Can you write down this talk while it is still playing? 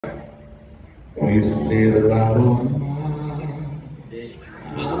This little light of mine,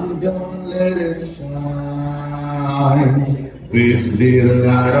 I'm gonna let it shine. This little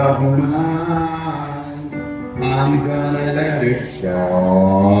light of mine, I'm gonna let it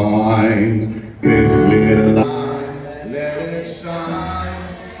shine. This little light, let it shine,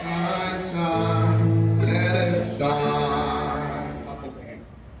 shine, shine, let it shine.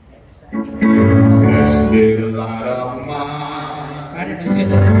 This little light of mine, I'm gonna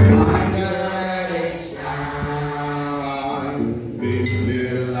let it shine. This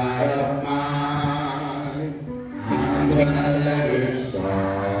little light of mine, I'm gonna let it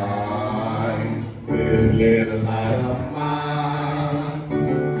shine. This little light of mine,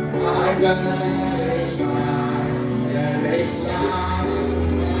 I'm gonna let it shine, let it shine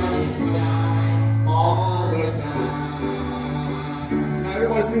all the time. Now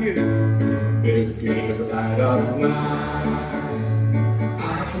everybody sing it. This little light of mine,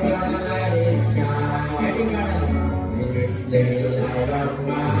 I'm gonna let it shine. This little light of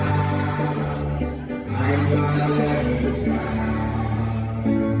mine, I'm gonna let it shine.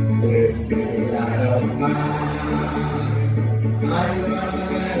 This little light of mine, I'm gonna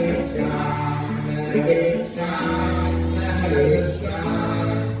let it shine, let it shine, let it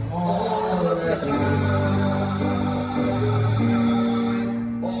shine all the time,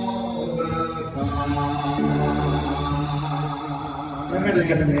 all the time.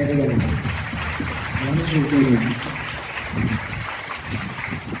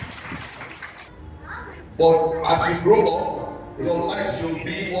 But as you grow up, your life should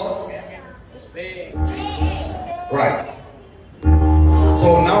be what? Right. So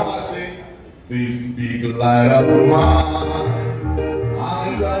now I say, this big light of mine,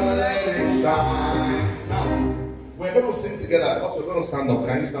 I'm gonna let it shine. Now, we're going to sing together. Also, we're going to stand up.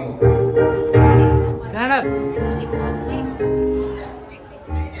 Can you stand up? Stand up.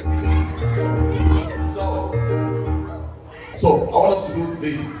 So I want us to do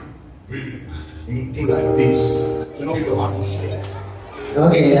this. You do like this. You know you have to share.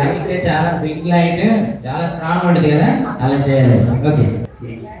 Okay, like చాలా big light చాలా strong ఉంటుంది కదా అలా చేయాలి. Okay.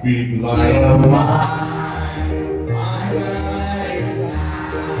 Big light of mine. This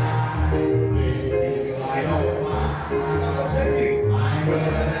big light of mine, I'm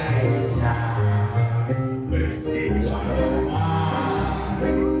gonna let it shine. This big light of mine,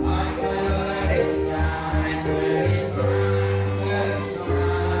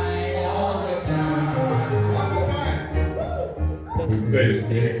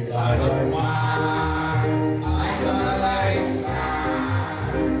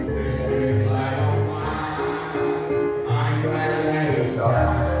 I'm gonna let it shine.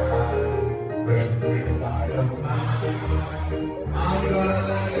 This big light of mine, I'm gonna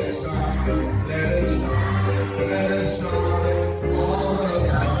let it shine. Let it shine, let it shine all the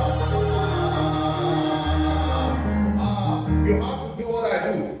time. You have to do what I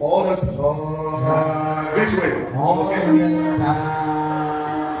do all the time. This way. Okay.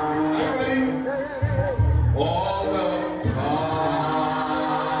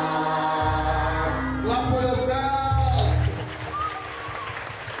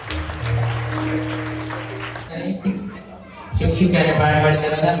 శిక్షించాలి పాడబడిన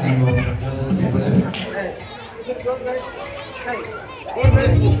తర్వాత మేము